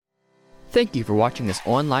Thank you for watching this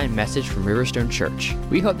online message from Riverstone Church.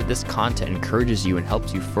 We hope that this content encourages you and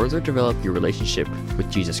helps you further develop your relationship with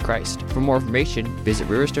Jesus Christ. For more information, visit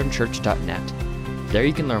riverstonechurch.net. There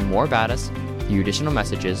you can learn more about us, view additional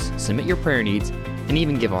messages, submit your prayer needs, and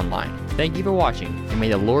even give online. Thank you for watching, and may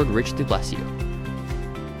the Lord richly bless you.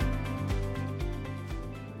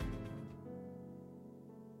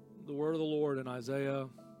 The word of the Lord in Isaiah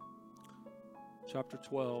chapter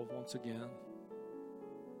 12 once again.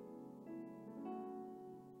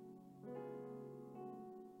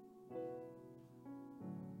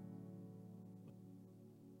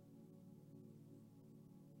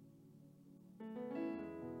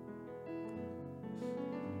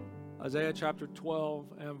 Isaiah chapter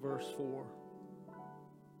 12 and verse 4.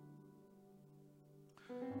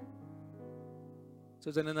 It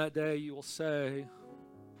says, "And in that day you will say,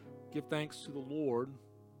 give thanks to the Lord,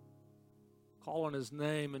 call on his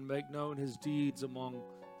name and make known his deeds among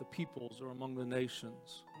the peoples or among the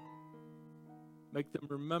nations. Make them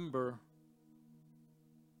remember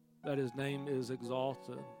that his name is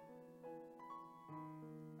exalted."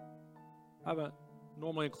 I haven't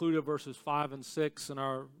normally included verses 5 and 6 in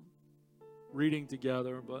our reading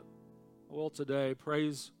together, but I will today.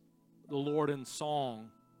 Praise the Lord in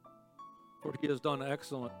song, for he has done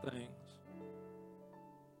excellent things.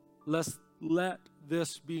 Let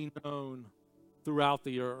this be known throughout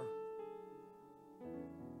the earth.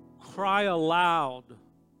 Cry aloud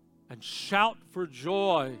and shout for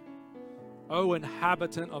joy, O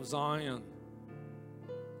inhabitant of Zion.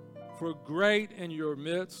 For great in your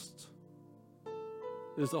midst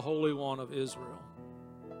is the Holy One of Israel.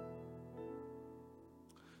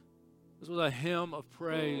 This was a hymn of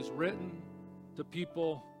praise written to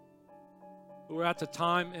people who were at the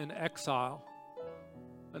time in exile.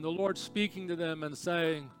 And the Lord speaking to them and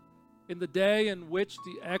saying, in the day in which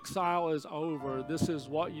the exile is over, this is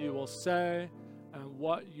what you will say and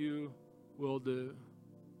what you will do.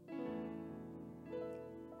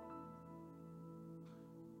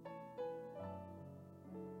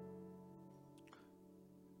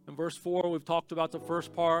 In verse 4, we've talked about the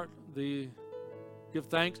first part, the give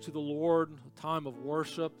thanks to the Lord, a time of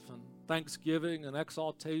worship and thanksgiving and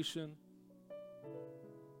exaltation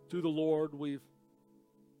to the Lord. We've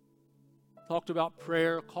talked about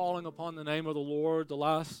prayer, calling upon the name of the Lord the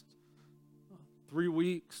last 3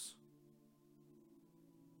 weeks.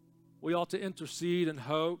 We ought to intercede and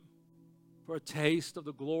hope for a taste of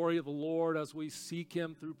the glory of the Lord as we seek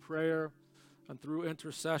him through prayer and through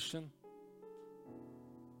intercession.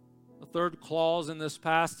 The third clause in this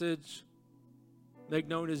passage, make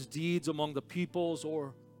known his deeds among the peoples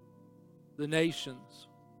or the nations.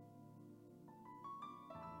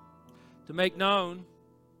 To make known,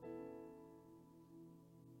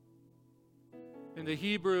 in the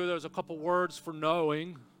Hebrew, there's a couple words for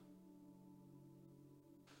knowing.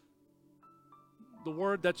 The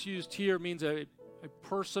word that's used here means a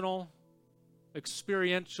personal,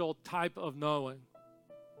 experiential type of knowing.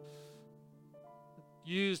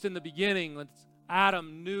 Used in the beginning,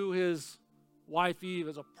 Adam knew his wife Eve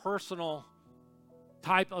as a personal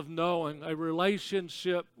type of knowing, a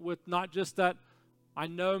relationship with not just that I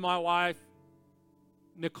know my wife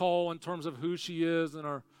Nicole in terms of who she is and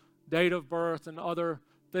her date of birth and other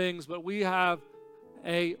things, but we have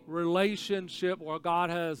a relationship where God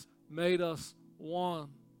has made us one.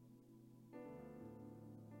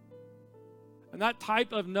 And that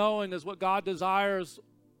type of knowing is what God desires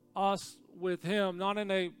us with him, not in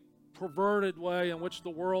a perverted way in which the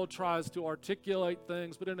world tries to articulate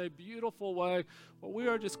things, but in a beautiful way where we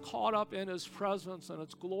are just caught up in his presence, and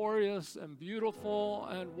it's glorious and beautiful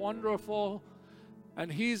and wonderful,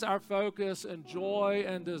 and he's our focus and joy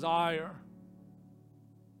and desire.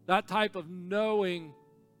 That type of knowing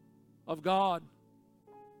of God.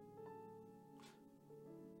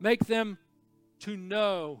 Make them to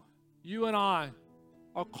know. You and I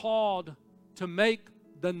are called to make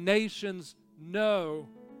the nations know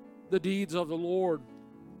the deeds of the Lord.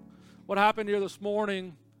 What happened here this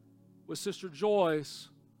morning with Sister Joyce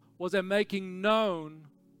was a making known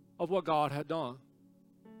of what God had done.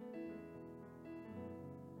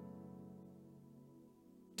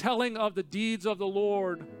 Telling of the deeds of the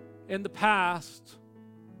Lord in the past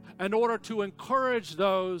in order to encourage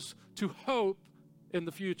those to hope in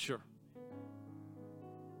the future.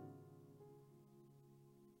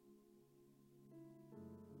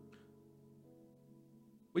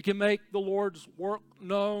 We can make the Lord's work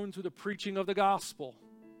known through the preaching of the gospel,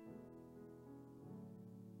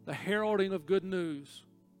 the heralding of good news.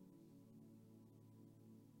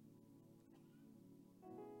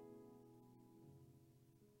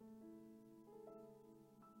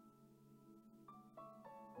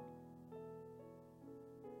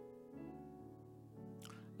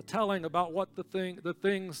 telling about what the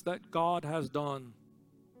things that God has done.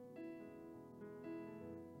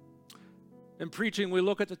 In preaching, we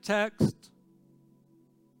look at the text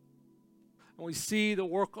and we see the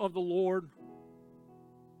work of the Lord.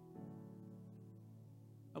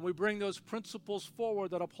 And we bring those principles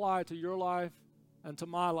forward that apply to your life and to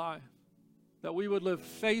my life, that we would live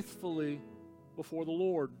faithfully before the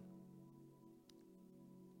Lord.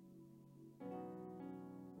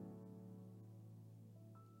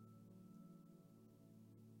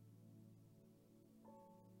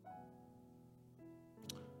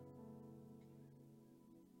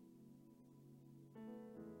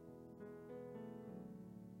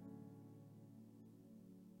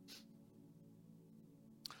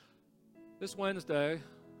 This Wednesday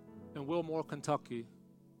in Wilmore, Kentucky,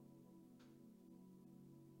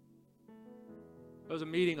 there was a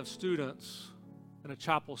meeting of students in a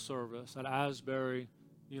chapel service at Asbury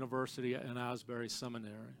University and Asbury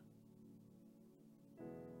Seminary.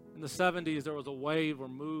 In the 70s, there was a wave or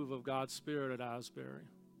move of God's Spirit at Asbury.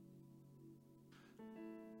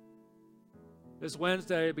 This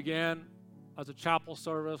Wednesday began as a chapel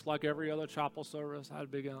service like every other chapel service had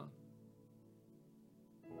begun.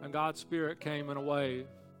 And God's Spirit came in a wave.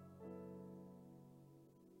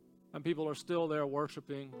 And people are still there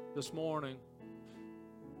worshiping this morning.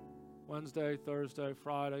 Wednesday, Thursday,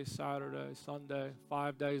 Friday, Saturday, Sunday,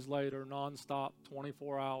 5 days later, nonstop,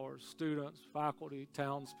 24 hours. Students, faculty,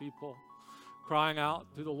 townspeople, crying out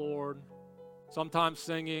to the Lord. Sometimes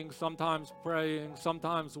singing, sometimes praying,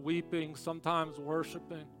 sometimes weeping, sometimes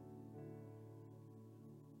worshiping.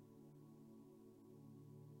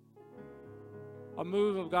 A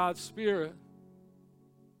move of God's Spirit.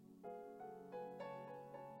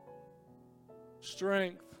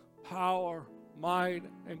 Strength, power, might,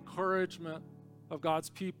 encouragement of God's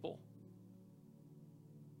people.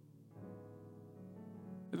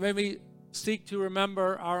 It made me seek to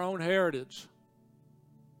remember our own heritage.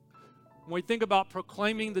 When we think about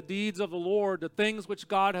proclaiming the deeds of the Lord, the things which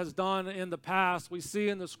God has done in the past, we see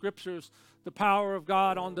in the Scriptures the power of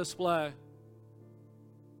God on display.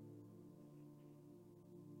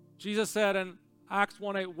 Jesus said in Acts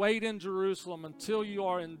 1:8, wait in Jerusalem until you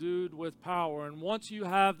are endued with power. And once you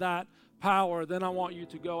have that power, then I want you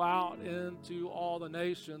to go out into all the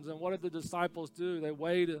nations. And what did the disciples do? They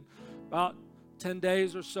waited about 10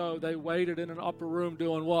 days or so. They waited in an upper room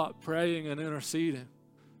doing what? Praying and interceding.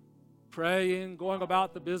 Praying, going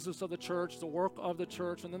about the business of the church, the work of the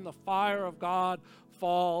church, and then the fire of God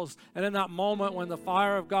falls. And in that moment when the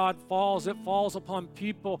fire of God falls, it falls upon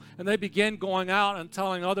people, and they begin going out and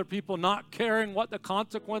telling other people, not caring what the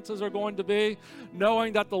consequences are going to be,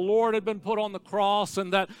 knowing that the Lord had been put on the cross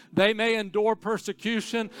and that they may endure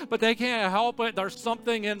persecution, but they can't help it. There's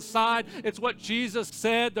something inside. It's what Jesus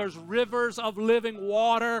said. There's rivers of living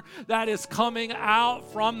water that is coming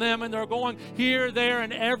out from them, and they're going here, there,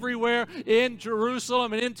 and everywhere in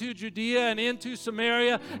Jerusalem and into Judea and into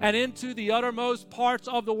Samaria and into the uttermost parts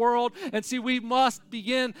of the world. And see, we must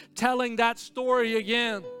begin telling that story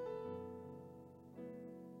again.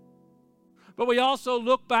 But we also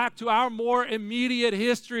look back to our more immediate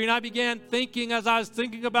history, and I began thinking as I was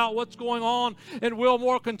thinking about what's going on in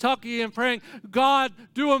Wilmore, Kentucky, and praying, God,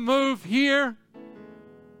 do a move here.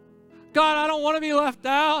 God, I don't want to be left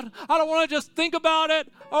out. I don't want to just think about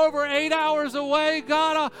it over 8 hours away.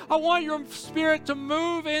 God, I want your Spirit to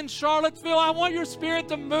move in Charlottesville. I want your Spirit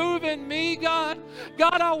to move in me, God.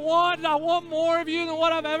 God, I want more of you than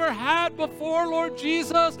what I've ever had before, Lord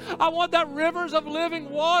Jesus. I want that rivers of living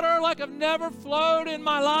water like I've never flowed in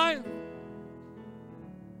my life.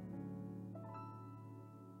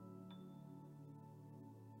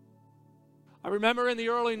 I remember in the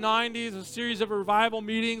early 90s, a series of revival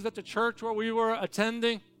meetings at the church where we were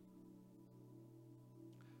attending.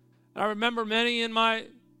 I remember many in my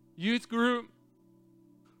youth group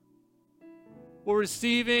were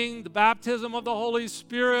receiving the baptism of the Holy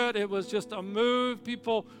Spirit. It was just a move,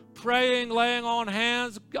 people praying, laying on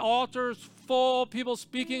hands, altars full, people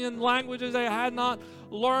speaking in languages they had not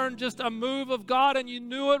learned, just a move of God, and you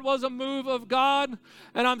knew it was a move of God.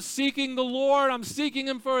 And I'm seeking the Lord. I'm seeking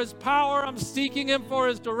Him for His power. I'm seeking Him for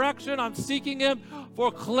His direction. I'm seeking Him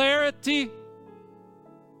for clarity.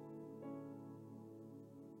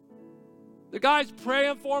 The guy's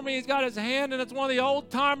praying for me. He's got his hand, and it's one of the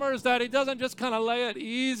old-timers that he doesn't just kind of lay it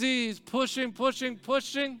easy. He's pushing, pushing,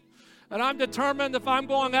 pushing. And I'm determined if I'm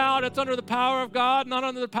going out, it's under the power of God, not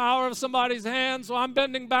under the power of somebody's hand. So I'm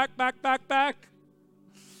bending back, back, back, back.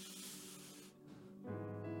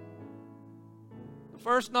 The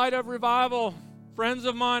first night of revival, friends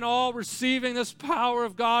of mine all receiving this power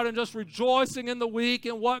of God and just rejoicing in the week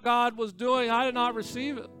and what God was doing. I did not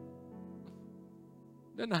receive it.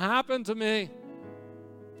 Didn't happen to me.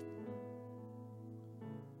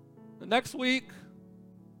 The next week,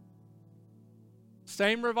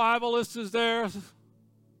 same revivalist is there,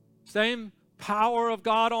 same power of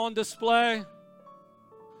God on display.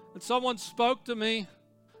 And someone spoke to me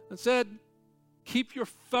and said, keep your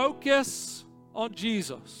focus on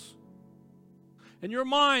Jesus. In your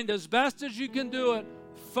mind, as best as you can do it,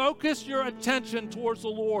 focus your attention towards the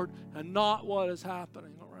Lord and not what is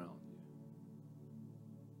happening around you.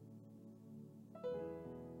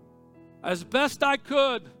 As best I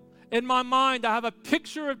could, in my mind, I have a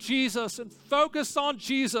picture of Jesus and focus on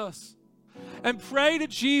Jesus and pray to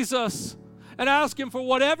Jesus and ask Him for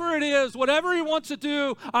whatever it is, whatever He wants to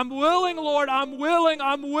do. I'm willing, Lord. I'm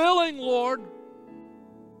willing, Lord.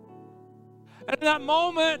 And in that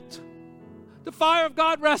moment, the fire of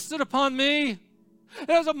God rested upon me. It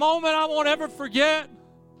was a moment I won't ever forget.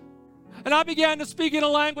 And I began to speak in a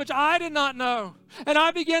language I did not know. And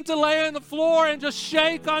I began to lay on the floor and just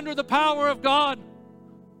shake under the power of God.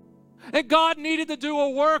 And God needed to do a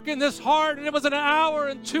work in this heart. And it was an hour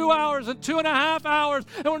and 2 hours and 2.5 hours.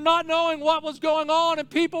 And we're not knowing what was going on. And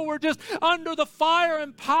people were just under the fire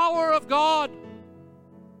and power of God.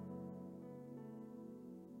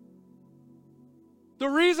 The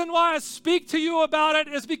reason why I speak to you about it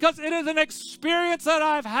is because it is an experience that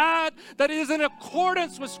I've had that is in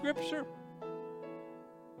accordance with Scripture.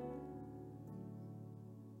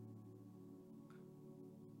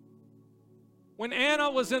 When Anna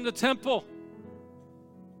was in the temple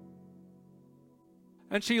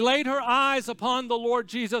and she laid her eyes upon the Lord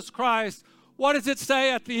Jesus Christ, what does it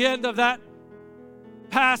say at the end of that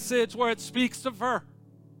passage where it speaks of her?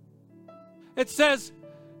 It says,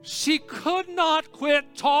 she could not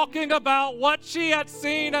quit talking about what she had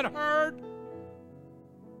seen and heard.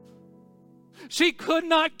 She could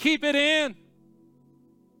not keep it in.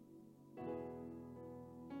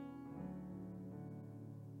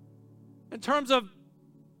 In terms of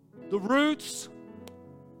the roots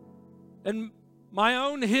and my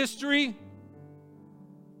own history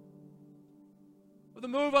of the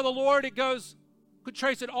move of the Lord, it could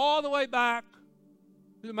trace it all the way back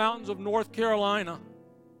to the mountains of North Carolina.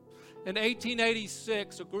 In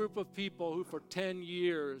 1886, a group of people who for 10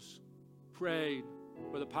 years prayed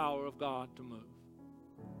for the power of God to move.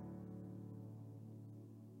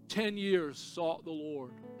 10 years sought the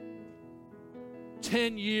Lord.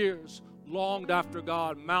 10 years longed after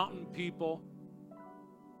God. Mountain people.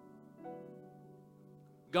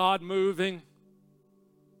 God moving.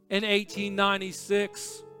 In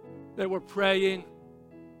 1896, they were praying,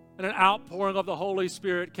 and an outpouring of the Holy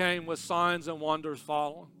Spirit came with signs and wonders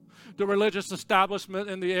following. The religious establishment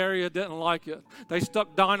in the area didn't like it. They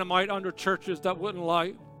stuck dynamite under churches that wouldn't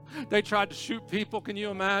light. They tried to shoot people, can you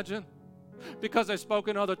imagine? Because they spoke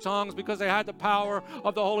in other tongues, because they had the power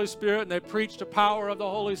of the Holy Spirit, and they preached the power of the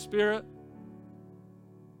Holy Spirit.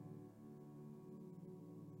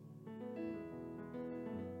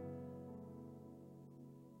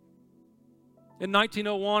 In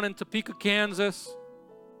 1901 in Topeka, Kansas,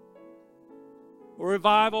 a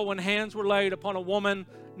revival when hands were laid upon a woman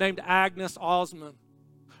named Agnes Osmond.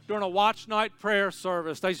 During a watch night prayer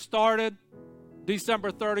service, they started December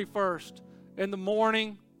 31st in the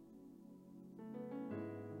morning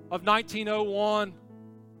of 1901.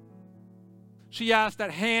 She asked that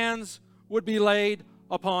hands would be laid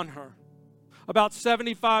upon her. About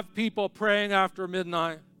 75 people praying after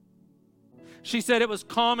midnight. She said it was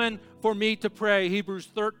common for me to pray Hebrews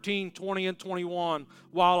 13, 20 and 21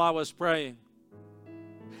 while I was praying.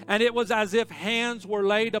 And it was as if hands were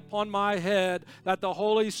laid upon my head that the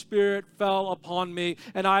Holy Spirit fell upon me,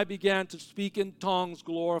 and I began to speak in tongues,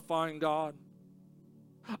 glorifying God.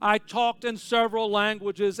 I talked in several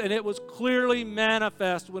languages, and it was clearly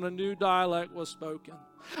manifest when a new dialect was spoken.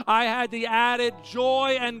 I had the added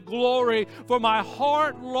joy and glory for my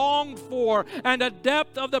heart longed for, and a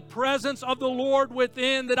depth of the presence of the Lord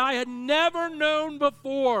within that I had never known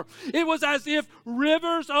before. It was as if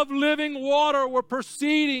rivers of living water were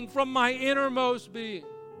proceeding from my innermost being.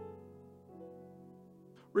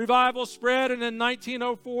 Revival spread, and in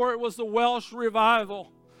 1904 it was the Welsh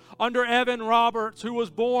revival under Evan Roberts, who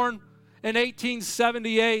was born in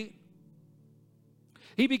 1878.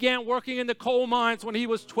 He began working in the coal mines when he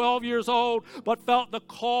was 12 years old, but felt the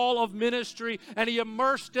call of ministry, and he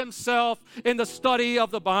immersed himself in the study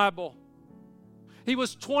of the Bible. He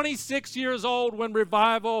was 26 years old when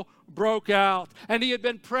revival broke out, and he had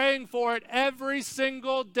been praying for it every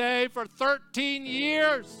single day for 13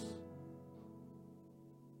 years.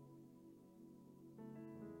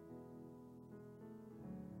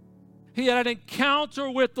 He had an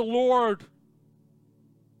encounter with the Lord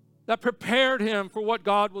that prepared him for what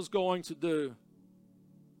God was going to do.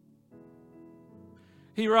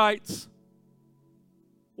 He writes,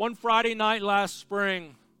 one Friday night last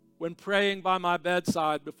spring, when praying by my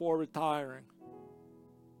bedside before retiring,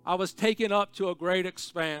 I was taken up to a great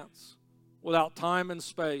expanse without time and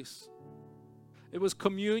space. It was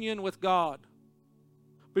communion with God.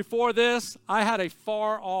 Before this, I had a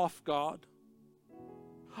far-off God.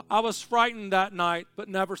 I was frightened that night, but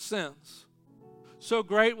never since. So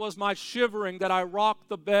great was my shivering that I rocked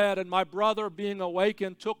the bed, and my brother, being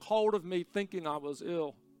awakened, took hold of me, thinking I was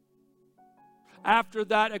ill. After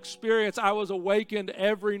that experience, I was awakened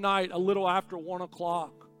every night a little after 1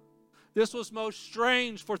 o'clock. This was most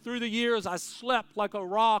strange, for through the years I slept like a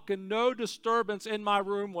rock, and no disturbance in my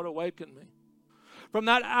room would awaken me. From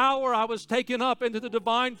that hour, I was taken up into the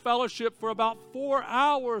divine fellowship for about 4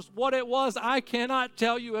 hours. What it was, I cannot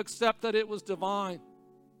tell you, except that it was divine.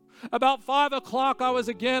 About 5 o'clock, I was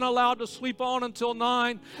again allowed to sleep on until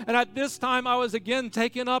 9, and at this time I was again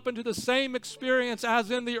taken up into the same experience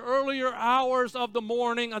as in the earlier hours of the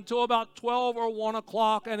morning until about 12 or 1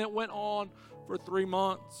 o'clock, and it went on for 3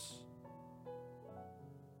 months.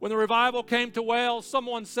 When the revival came to Wales,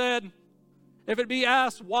 someone said, if it be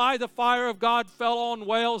asked why the fire of God fell on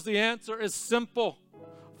Wales, the answer is simple.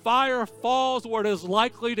 Fire falls where it is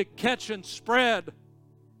likely to catch and spread.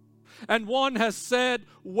 And one has said,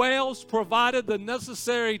 Wales provided the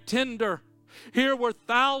necessary tinder. Here were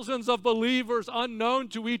thousands of believers unknown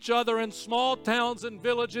to each other in small towns and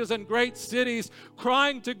villages and great cities,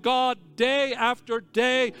 crying to God day after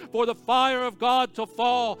day for the fire of God to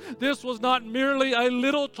fall. This was not merely a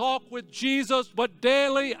little talk with Jesus, but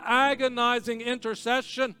daily agonizing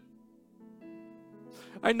intercession.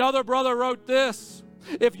 Another brother wrote this,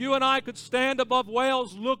 if you and I could stand above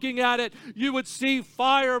Wales looking at it, you would see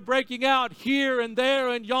fire breaking out here and there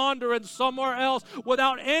and yonder and somewhere else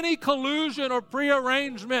without any collusion or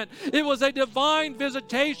prearrangement. It was a divine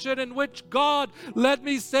visitation in which God, let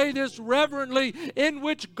me say this reverently, in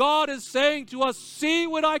which God is saying to us, see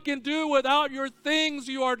what I can do without your things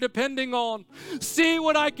you are depending on. See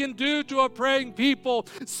what I can do to a praying people.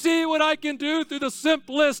 See what I can do through the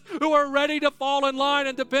simplest who are ready to fall in line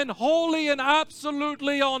and depend wholly and absolutely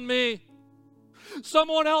on me.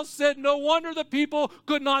 Someone else said, no wonder the people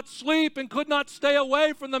could not sleep and could not stay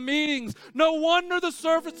away from the meetings. No wonder the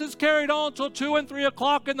services carried on till 2 and 3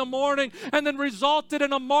 o'clock in the morning and then resulted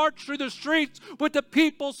in a march through the streets with the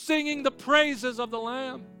people singing the praises of the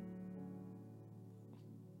Lamb.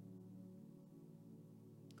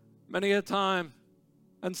 Many a time,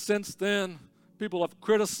 and since then, people have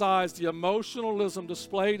criticized the emotionalism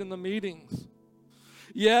displayed in the meetings.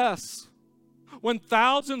 Yes, when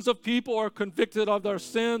thousands of people are convicted of their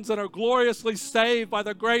sins and are gloriously saved by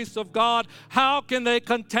the grace of God, how can they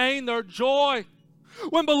contain their joy?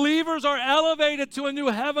 When believers are elevated to a new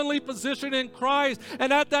heavenly position in Christ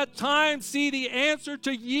and at that time see the answer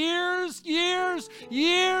to years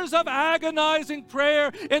of agonizing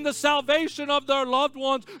prayer in the salvation of their loved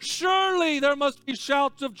ones, surely there must be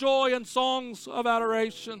shouts of joy and songs of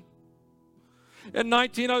adoration. In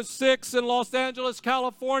 1906 in Los Angeles,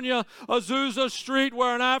 California, Azusa Street,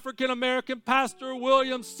 where an African-American pastor,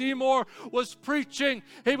 William Seymour, was preaching.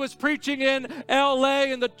 He was preaching in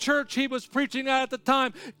L.A., and the church he was preaching at the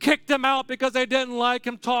time kicked him out because they didn't like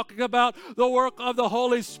him talking about the work of the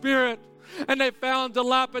Holy Spirit. And they found a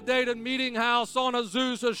dilapidated meeting house on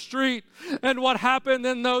Azusa Street. And what happened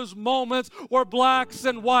in those moments were blacks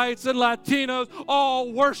and whites and Latinos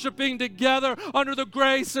all worshiping together under the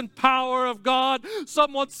grace and power of God.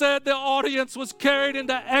 Someone said the audience was carried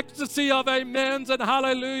into ecstasy of amens and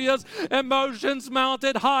hallelujahs. Emotions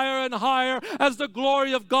mounted higher and higher as the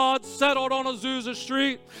glory of God settled on Azusa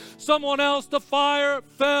Street. Someone else, the fire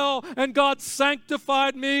fell and God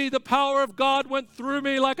sanctified me. The power of God went through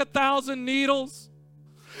me like 1,000 needles.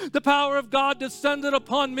 The power of God descended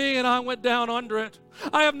upon me and I went down under it.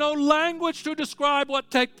 I have no language to describe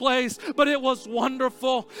what took place, but it was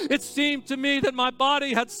wonderful. It seemed to me that my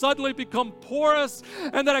body had suddenly become porous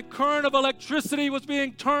and that a current of electricity was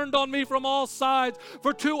being turned on me from all sides.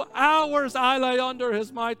 For 2 hours I lay under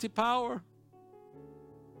His mighty power.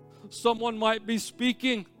 Someone might be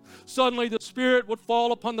speaking. Suddenly the Spirit would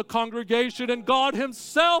fall upon the congregation and God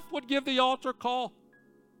Himself would give the altar call.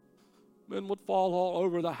 Men would fall all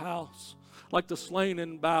over the house like the slain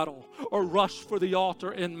in battle, or rush for the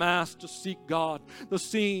altar en masse to seek God. The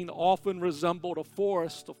scene often resembled a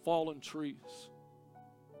forest of fallen trees.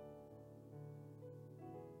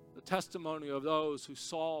 The testimony of those who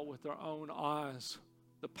saw with their own eyes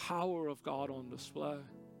the power of God on display.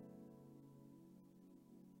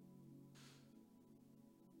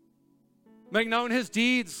 Make known His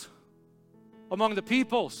deeds among the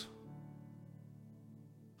peoples.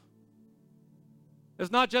 It's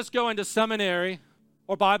not just going to seminary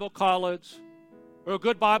or Bible college or a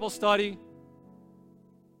good Bible study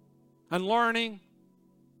and learning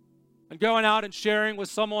and going out and sharing with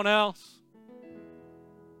someone else.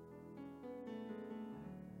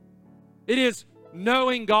 It is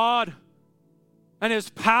knowing God and His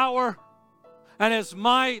power and His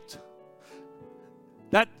might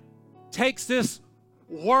that takes this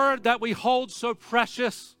word that we hold so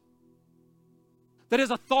precious, that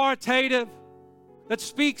is authoritative, that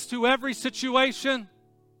speaks to every situation.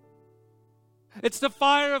 It's the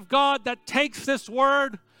fire of God that takes this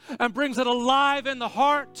word and brings it alive in the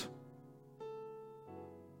heart.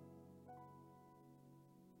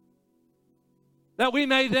 That we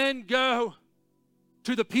may then go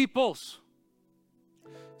to the peoples.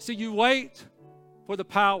 See, you wait for the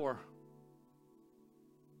power.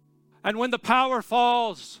 And when the power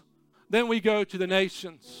falls, then we go to the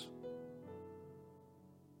nations.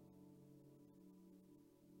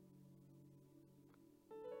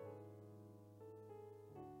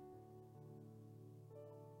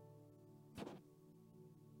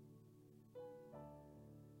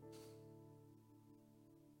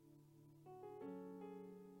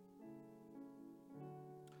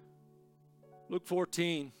 Luke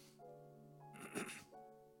 14.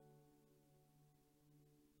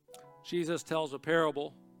 Jesus tells a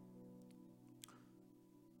parable.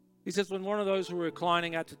 He says, when one of those who were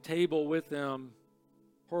reclining at the table with him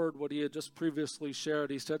heard what he had just previously shared,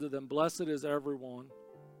 he said to them, "Blessed is everyone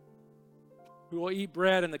who will eat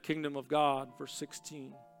bread in the kingdom of God." Verse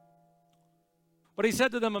 16. But he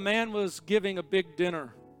said to them, a man was giving a big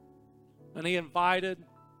dinner, and he invited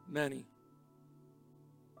many.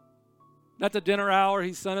 At the dinner hour,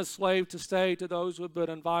 he sent a slave to say to those who had been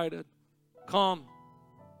invited, "Come,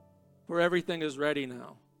 for everything is ready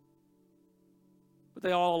now." But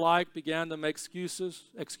they all alike began to make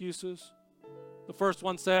excuses. The first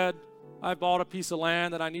one said, "I bought a piece of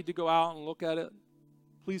land and I need to go out and look at it.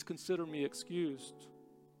 Please consider me excused."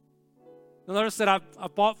 Another said,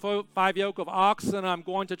 I've bought 5 yoke of oxen and I'm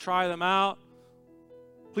going to try them out.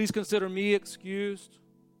 Please consider me excused.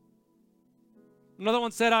 Another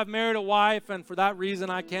one said, "I've married a wife and for that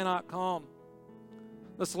reason I cannot come."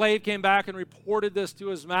 The slave came back and reported this to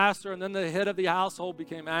his master, and then the head of the household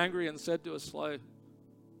became angry and said to his slave,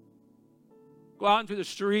 "Go out into the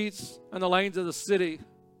streets and the lanes of the city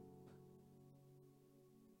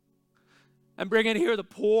and bring in here the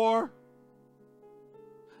poor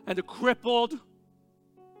and the crippled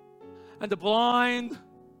and the blind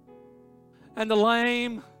and the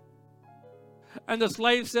lame." And the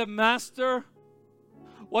slave said, "Master,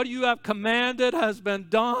 what you have commanded has been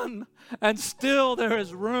done, and still there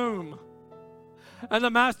is room." And the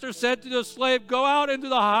master said to the slave, "Go out into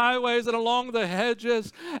the highways and along the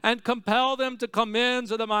hedges and compel them to come in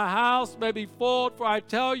so that my house may be full. For I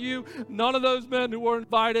tell you, none of those men who were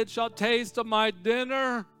invited shall taste of my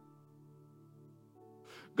dinner."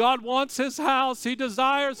 God wants His house. He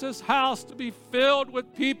desires His house to be filled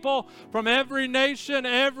with people from every nation,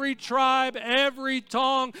 every tribe, every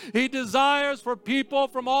tongue. He desires for people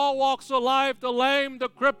from all walks of life, the lame, the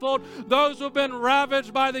crippled, those who have been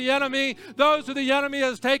ravaged by the enemy, those who the enemy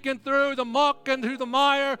has taken through the muck and through the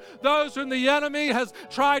mire, those whom the enemy has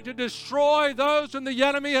tried to destroy, those whom the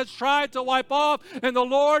enemy has tried to wipe off. And the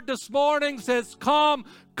Lord this morning says, "Come,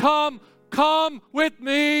 come, come with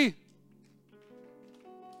me."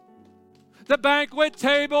 The banquet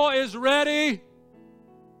table is ready.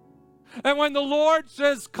 And when the Lord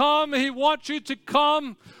says come, He wants you to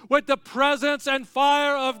come with the presence and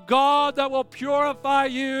fire of God that will purify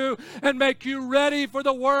you and make you ready for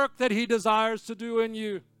the work that He desires to do in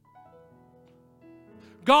you.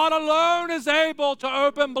 God alone is able to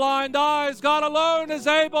open blind eyes. God alone is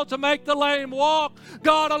able to make the lame walk.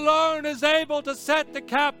 God alone is able to set the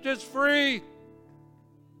captives free.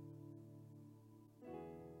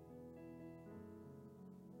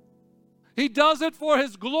 He does it for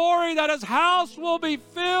His glory, that His house will be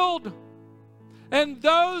filled. And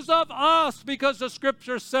those of us, because the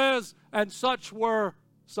Scripture says, and such were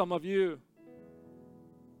some of you.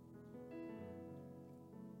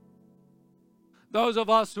 Those of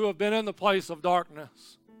us who have been in the place of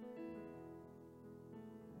darkness.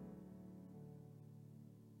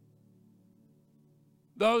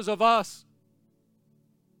 Those of us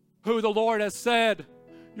who the Lord has said,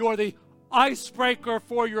 "You're the icebreaker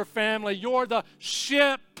for your family. You're the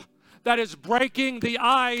ship that is breaking the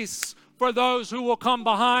ice for those who will come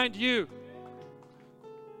behind you."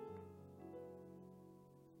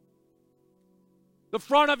 The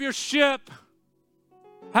front of your ship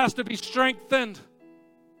has to be strengthened.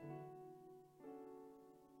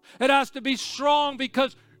 It has to be strong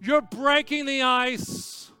because you're breaking the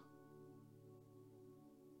ice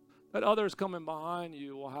that others coming behind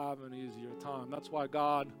you will have an easier time. That's why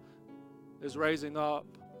God is raising up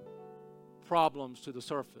problems to the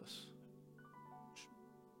surface.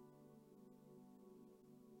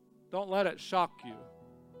 Don't let it shock you.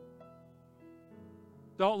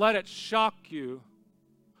 Don't let it shock you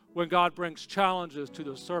when God brings challenges to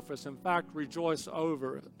the surface. In fact, rejoice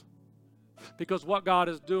over it. Because what God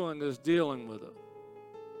is doing is dealing with it.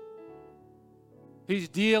 He's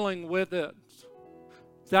dealing with it,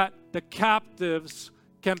 that the captives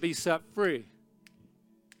can be set free.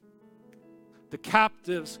 The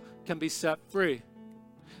captives can be set free.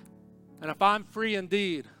 And if I'm free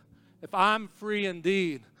indeed,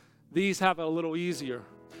 these have it a little easier.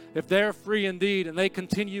 If they're free indeed and they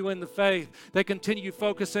continue in the faith, they continue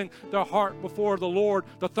focusing their heart before the Lord,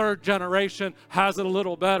 the third generation has it a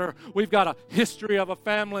little better. We've got a history of a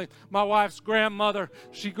family. My wife's grandmother,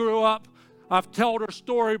 she grew up, I've told her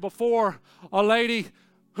story before, a lady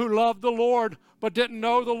who loved the Lord but didn't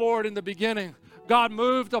know the Lord in the beginning. God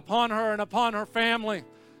moved upon her and upon her family.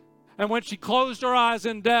 And when she closed her eyes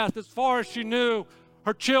in death, as far as she knew,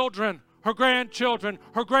 her children, her grandchildren,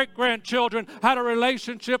 her great-grandchildren had a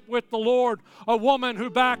relationship with the Lord. A woman who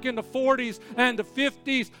back in the 40s and the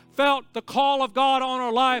 50s felt the call of God on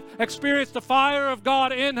her life, experienced the fire of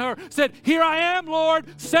God in her, said, "Here I am, Lord,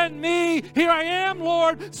 send me. Here I am,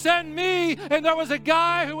 Lord, send me." And there was a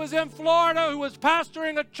guy who was in Florida who was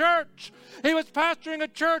pastoring a church. He was pastoring a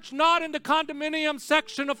church not in the condominium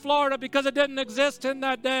section of Florida because it didn't exist in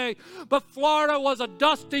that day. But Florida was a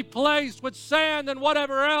dusty place with sand and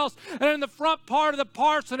whatever else. And in the front part of the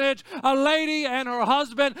parsonage, a lady and her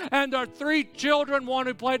husband and their 3 children, one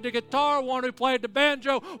who played the guitar, one who played the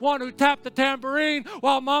banjo, one who tapped the tambourine,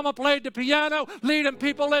 while Mama played the piano, leading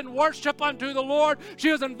people in worship unto the Lord. She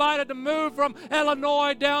was invited to move from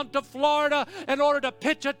Illinois down to Florida in order to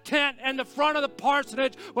pitch a tent in the front of the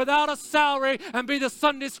parsonage without a salary and be the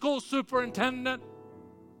Sunday school superintendent.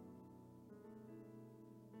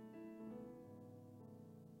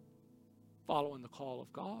 Following the call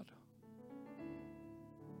of God.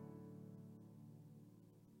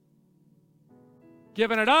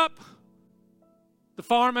 Giving it up, the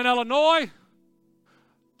farm in Illinois,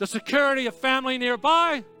 the security of family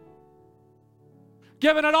nearby,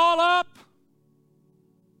 giving it all up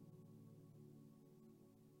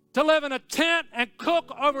to live in a tent and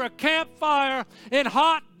cook over a campfire in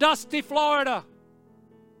hot, dusty Florida.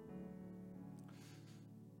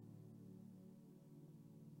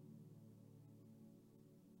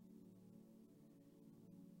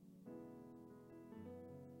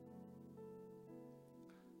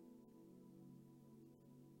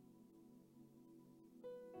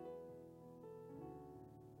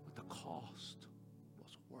 But the cost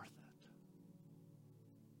was worth it.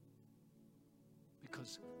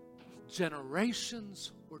 Because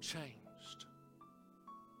generations were changed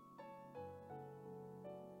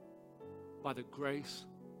by the grace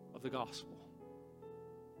of the gospel.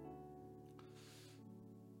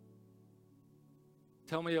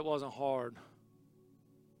 Tell me it wasn't hard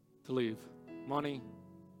to leave money,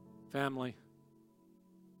 family,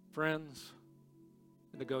 friends,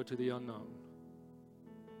 and to go to the unknown.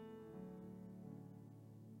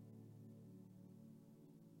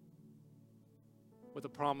 With a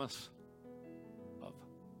promise of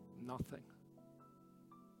nothing.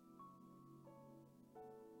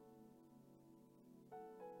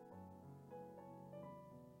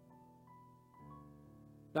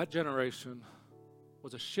 That generation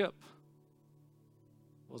was a ship,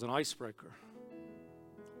 was an icebreaker.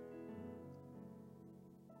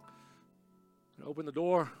 It opened the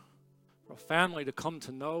door for a family to come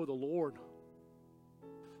to know the Lord,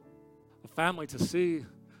 a family to see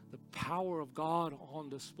the power of God on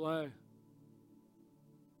display.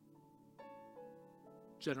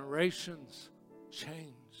 Generations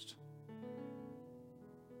changed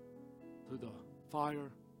through the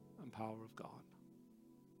fire and power of God.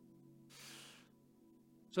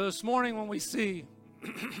 So this morning when we see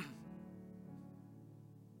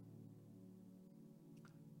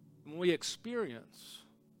when we experience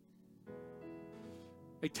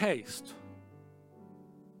a taste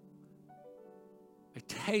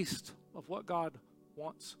of what God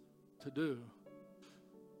wants to do.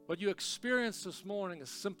 What you experience this morning is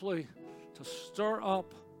simply to stir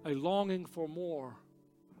up a longing for more,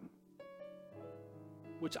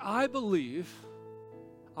 which I believe,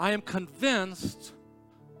 I am convinced,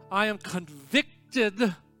 I am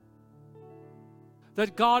convicted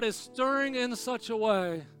that God is stirring in such a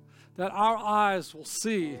way that our eyes will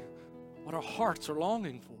see what our hearts are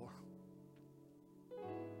longing for.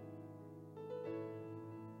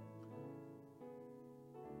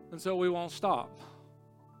 And so we won't stop.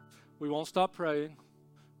 We won't stop praying.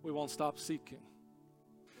 We won't stop seeking.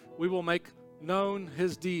 We will make known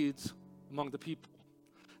his deeds among the people,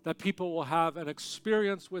 that people will have an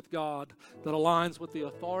experience with God that aligns with the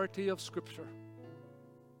authority of Scripture,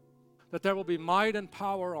 that there will be might and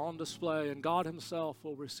power on display, and God himself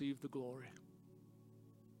will receive the glory.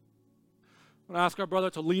 I'm going to ask our brother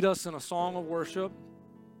to lead us in a song of worship.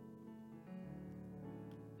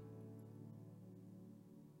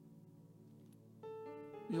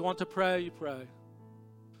 You want to pray, you pray.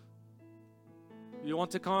 You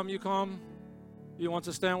want to come, you come. You want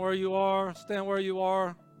to stand where you are, stand where you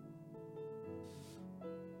are.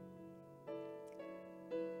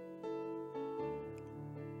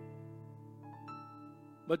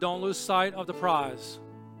 But don't lose sight of the prize.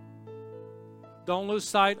 Don't lose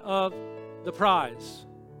sight of the prize.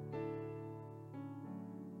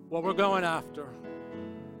 What we're going after,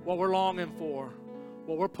 what we're longing for,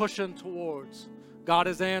 what we're pushing towards. God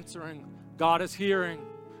is answering. God is hearing.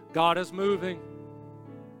 God is moving.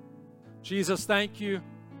 Jesus, thank you.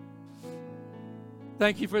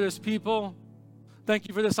 Thank you for this people. Thank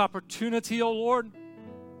you for this opportunity, oh Lord.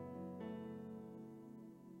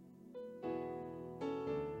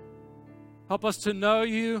 Help us to know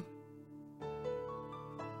you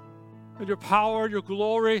and your power, your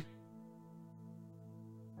glory.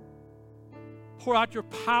 Pour out your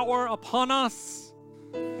power upon us,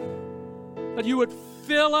 that you would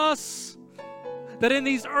fill us, that in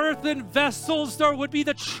these earthen vessels there would be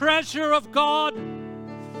the treasure of God,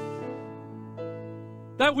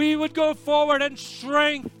 that we would go forward in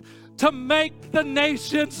strength to make the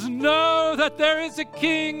nations know that there is a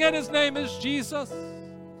King and his name is Jesus.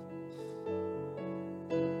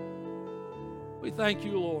 We thank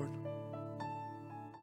you, Lord.